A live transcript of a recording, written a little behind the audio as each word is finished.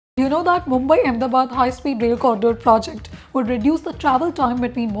You know that Mumbai-Ahmedabad high-speed rail corridor project would reduce the travel time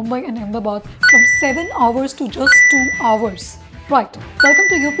between Mumbai and Ahmedabad from 7 hours to just 2 hours. Right, welcome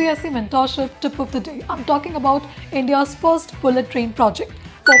to UPSC Mentorship Tip of the Day. I'm talking about India's first bullet train project.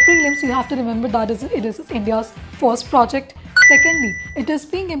 For prelims, you have to remember that it is India's first project. Secondly, it is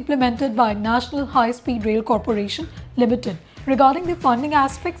being implemented by National High-Speed Rail Corporation Limited. Regarding the funding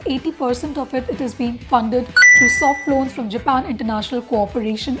aspects, 80% of it is being funded through soft loans from Japan International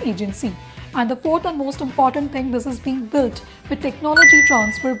Cooperation Agency. And the fourth and most important thing, this is being built with technology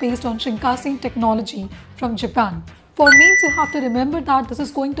transfer based on Shinkansen technology from Japan. For mains, you have to remember that this is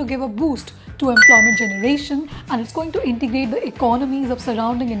going to give a boost to employment generation and it's going to integrate the economies of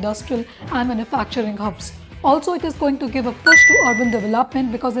surrounding industrial and manufacturing hubs. Also, it is going to give a push to urban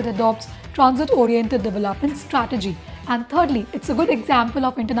development because it adopts transit-oriented development strategy. And thirdly, it's a good example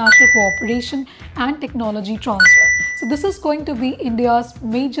of international cooperation and technology transfer. So this is going to be India's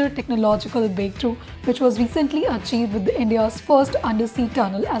major technological breakthrough, which was recently achieved with India's first undersea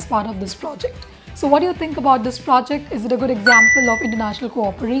tunnel as part of this project. So what do you think about this project? Is it a good example of international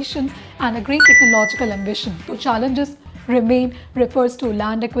cooperation and a great technological ambition? The challenges remain refers to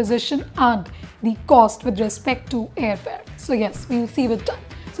land acquisition and the cost with respect to airfare. So yes, we will see with time.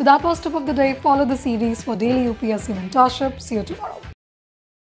 So that was tip of the day. Follow the series for daily UPSC mentorship. See you tomorrow.